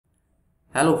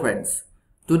Hello friends,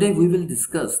 today we will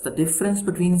discuss the difference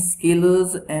between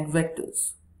scalars and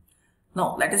vectors.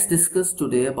 Now let us discuss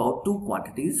today about two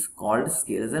quantities called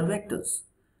scalars and vectors.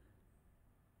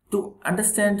 To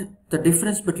understand the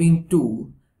difference between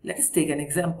two, let us take an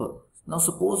example. Now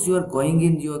suppose you are going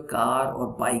in your car or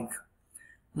bike.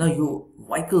 Now your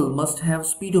vehicle must have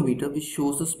speedometer which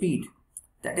shows the speed.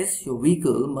 That is, your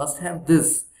vehicle must have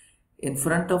this. In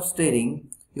front of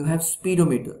steering, you have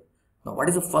speedometer. Now what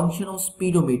is the function of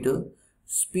speedometer?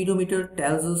 Speedometer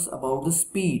tells us about the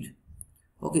speed.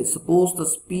 Okay, suppose the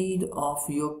speed of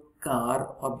your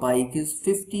car or bike is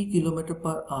 50 km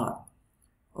per hour.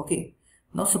 Okay,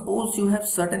 now suppose you have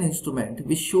certain instrument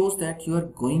which shows that you are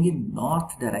going in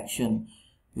north direction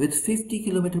with 50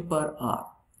 km per hour.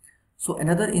 So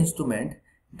another instrument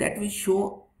that will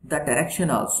show the direction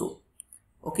also.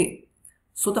 Okay,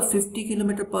 so the 50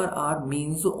 km per hour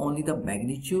means only the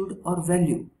magnitude or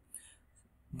value.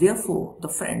 Therefore,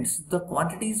 the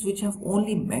quantities which have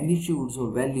only magnitudes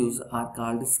or values are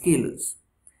called scalars.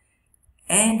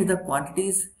 And the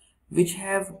quantities which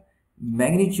have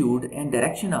magnitude and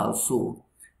direction also,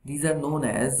 these are known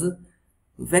as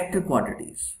vector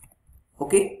quantities.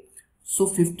 Okay, so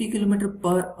 50 km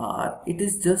per hour, it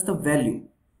is just a value,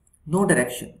 no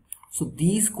direction. So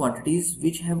these quantities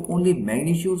which have only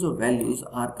magnitudes or values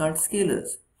are called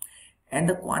scalars. And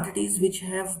the quantities which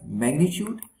have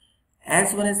magnitude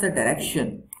as well as the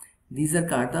direction, these are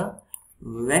called the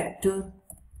vector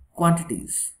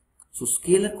quantities. So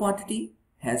scalar quantity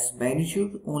has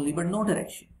magnitude only but no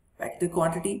direction. A vector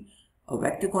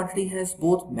quantity has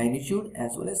both magnitude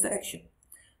as well as direction.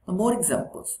 Now more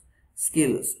examples.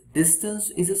 Scalars. Distance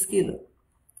is a scalar.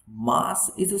 Mass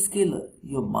is a scalar.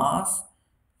 Your mass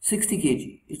 60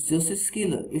 kg. It's just a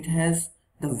scalar. It has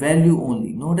the value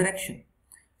only, no direction.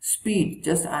 Speed,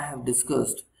 just I have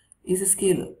discussed, is a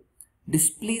scalar.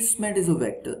 Displacement is a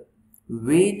vector.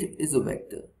 Weight is a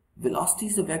vector. Velocity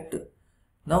is a vector.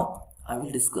 Now, I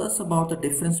will discuss about the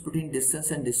difference between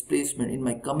distance and displacement in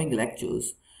my coming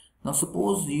lectures. Now,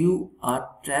 suppose you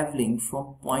are traveling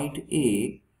from point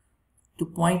A to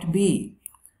point B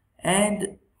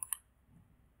and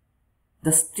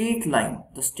the straight line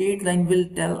will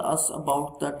tell us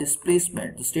about the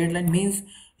displacement. The straight line means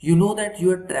you know that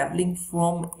you are traveling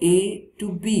from A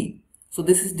to B. So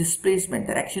this is displacement,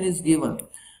 direction is given.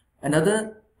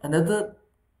 Another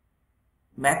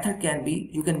method can be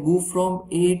you can move from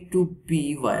A to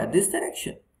B via this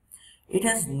direction. It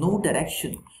has no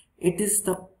direction. It is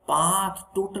the path,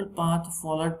 total path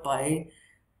followed by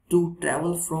to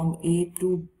travel from A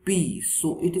to B.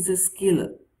 So it is a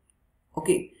scalar.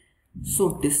 Okay.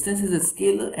 So distance is a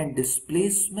scalar and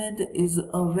displacement is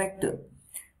a vector.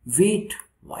 Weight.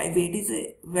 Why weight is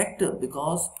a vector?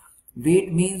 Because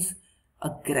weight means a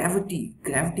gravity.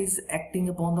 Gravity is acting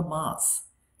upon the mass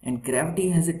and gravity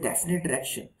has a definite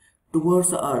direction towards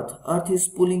the earth. Earth is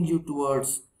pulling you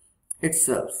towards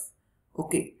itself.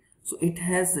 Okay. So it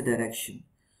has the direction.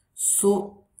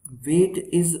 So weight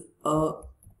is a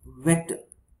vector.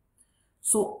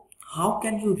 So how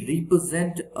can you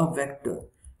represent a vector?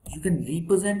 You can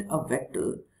represent a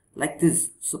vector like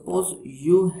this. Suppose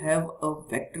you have a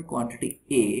vector quantity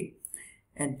A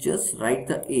and just write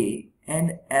the A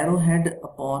and arrowhead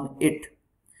upon it.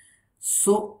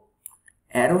 So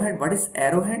arrowhead, what is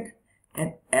arrowhead?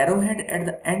 An arrowhead at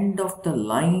the end of the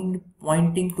line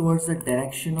pointing towards the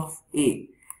direction of A.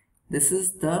 This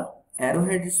is the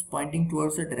arrowhead is pointing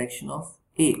towards the direction of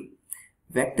A.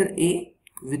 Vector A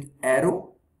with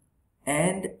arrow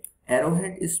and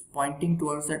arrowhead is pointing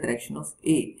towards the direction of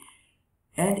A.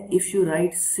 And if you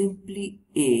write simply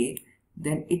A,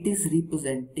 then it is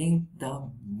representing the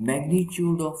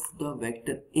magnitude of the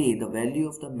vector A, the value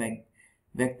of the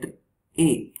vector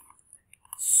A.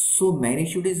 So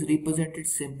magnitude is represented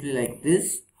simply like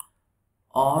this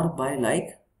or by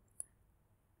like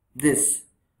this.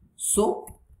 So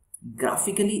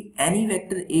graphically, any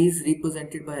vector A is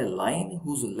represented by a line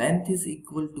whose length is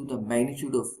equal to the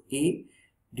magnitude of A,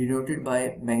 denoted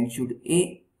by magnitude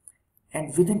A,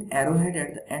 and with an arrowhead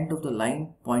at the end of the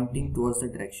line pointing towards the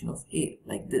direction of A,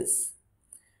 like this.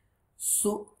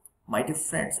 So, my dear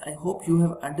friends, I hope you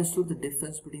have understood the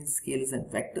difference between scalars and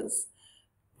vectors.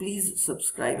 Please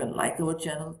subscribe and like our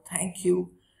channel. Thank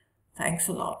you. Thanks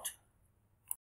a lot.